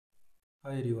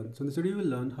Hi everyone, so in this video we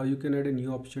will learn how you can add a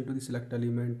new option to the select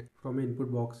element from an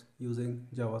input box using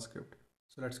JavaScript.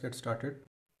 So let's get started.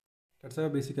 Let's have a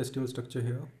basic HTML structure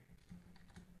here.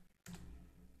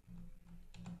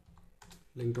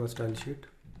 Link to a style sheet.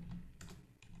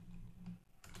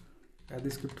 Add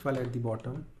the script file at the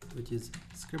bottom, which is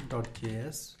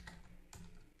script.js.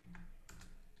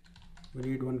 We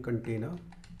need one container,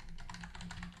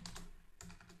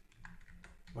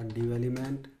 one div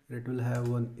element, and it will have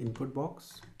one input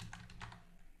box.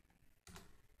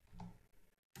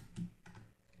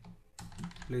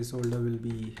 Placeholder will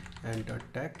be enter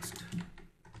text.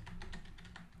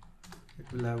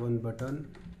 It will have one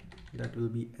button that will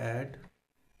be add.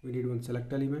 We need one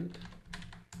select element.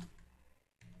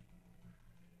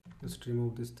 Just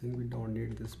remove this thing, we don't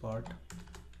need this part.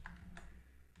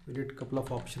 We need a couple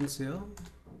of options here,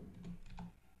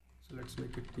 so let's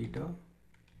make it Peter.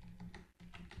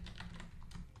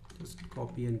 Just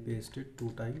copy and paste it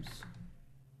 2 times.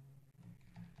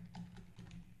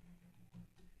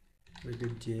 Make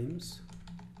it James,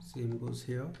 same goes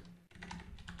here.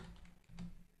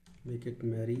 Make it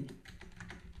Mary,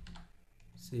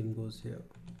 same goes here.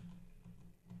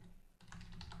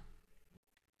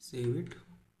 Save it.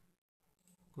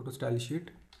 Go to style sheet,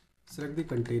 select the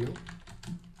container.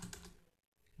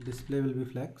 Display will be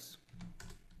flex.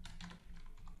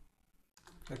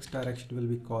 Flex direction will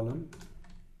be column.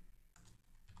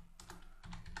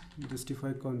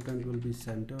 Justify content will be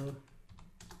center,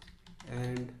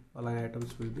 and align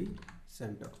items will be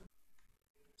center.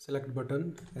 Select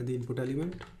button and the input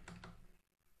element.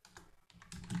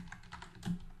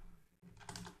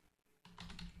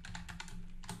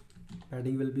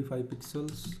 Padding will be 5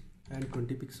 pixels and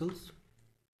 20 pixels.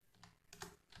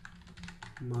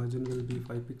 Margin will be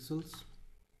 5 pixels.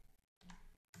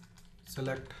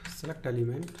 Select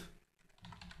element.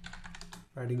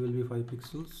 Padding will be 5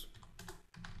 pixels.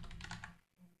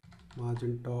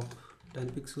 Margin top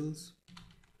 10 pixels.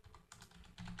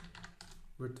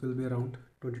 Width will be around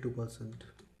 22%.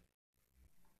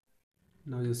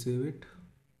 Now just save it.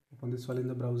 Open this file in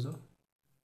the browser.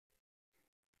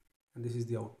 And this is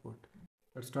the output.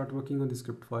 Let's start working on the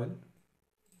script file.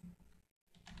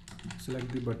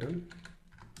 Select the button.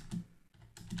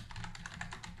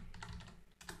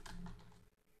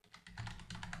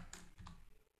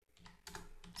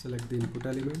 Select the input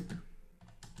element.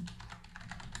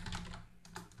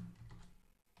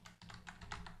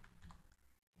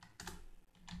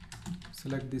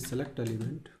 Select the select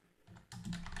element.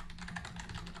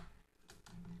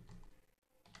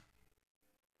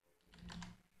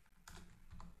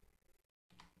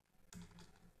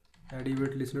 Add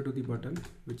event listener to the button,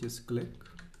 which is click.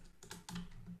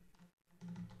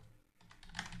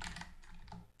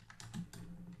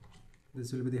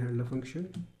 This will be the handler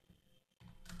function.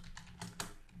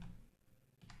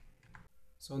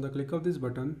 So on the click of this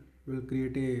button, we'll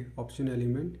create a option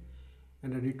element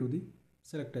and add it to the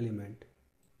select element.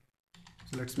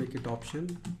 So let's make it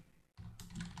option,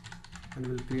 and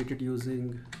we'll create it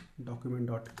using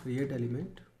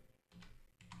document.createElement.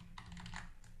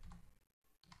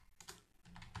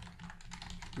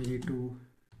 We need to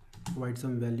provide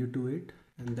some value to it,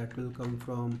 and that will come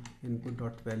from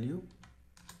input.value,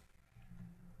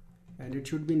 and it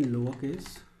should be in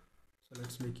lowercase. So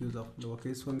let's make use of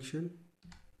lowercase function.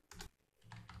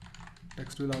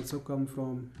 Text will also come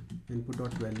from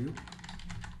input.value,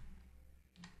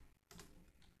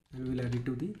 and we'll add it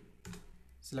to the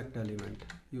select element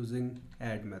using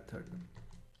add method.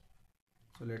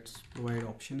 So let's provide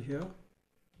option here,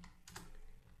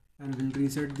 and we'll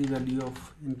reset the value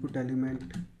of input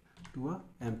element to a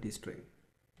empty string.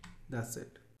 That's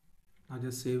it. Now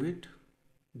just save it.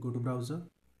 Go to browser,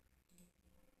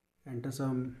 enter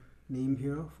some name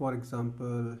here, for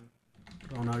example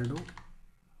Ronaldo.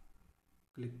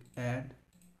 Click add.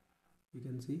 You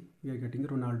can see we are getting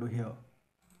Ronaldo here.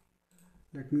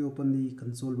 Let me open the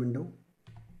console window.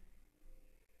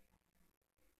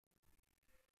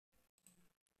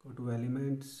 Go to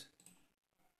elements,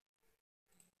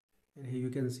 and here you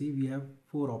can see we have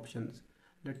 4 options.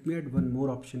 Let me add one more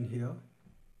option here.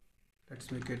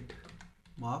 Let's make it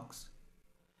marks,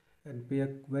 and pay a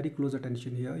very close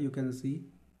attention here. You can see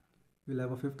we'll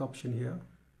have a 5th option here.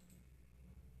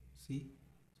 See,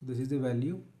 so this is the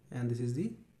value and this is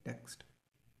the text.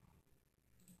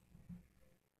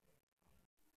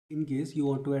 In case you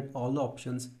want to add all the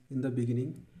options in the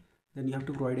beginning, then you have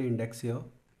to provide an index here,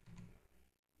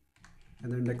 and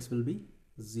the index will be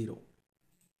 0.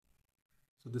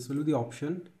 So this will be the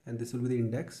option and this will be the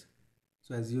index.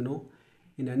 So as you know,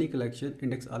 in any collection,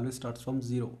 index always starts from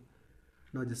 0.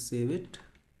 Now just save it.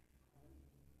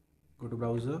 Go to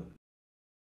browser,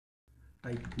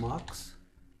 type marks,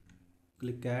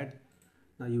 click add.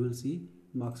 Now you will see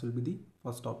marks will be the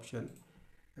first option.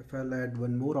 If I'll add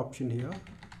one more option here,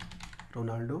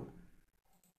 Ronaldo,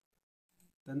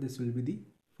 then this will be the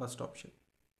first option.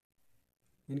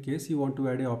 In case you want to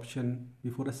add an option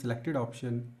before a selected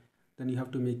option, then you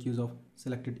have to make use of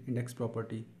selected index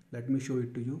property. Let me show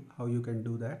it to you how you can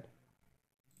do that.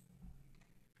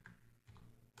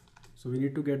 So we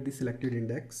need to get the selected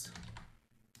index.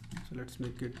 So let's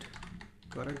make it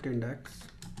current index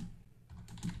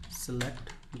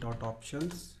select dot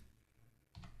options,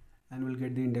 and we'll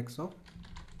get the index of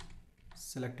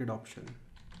selected option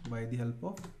by the help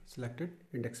of selected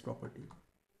index property,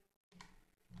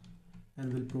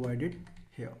 and we'll provide it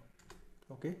here.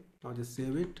 Okay, now just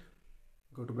save it,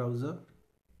 go to browser.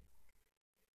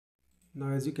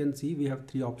 Now as you can see, we have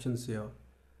three options here,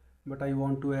 but I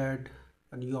want to add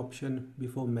a new option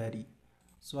before Mary.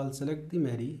 So I'll select the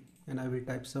Mary and I will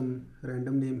type some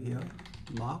random name here,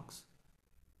 marks,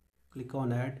 click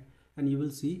on add, and you will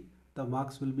see the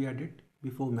marks will be added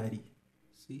before Mary.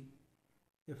 See,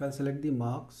 if I select the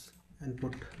marks and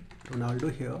put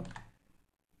Ronaldo here,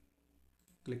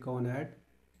 click on add,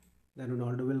 then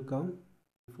Ronaldo will come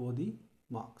before the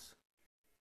marks.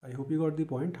 I hope you got the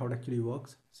point how it actually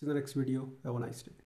works. See you in the next video. Have a nice day.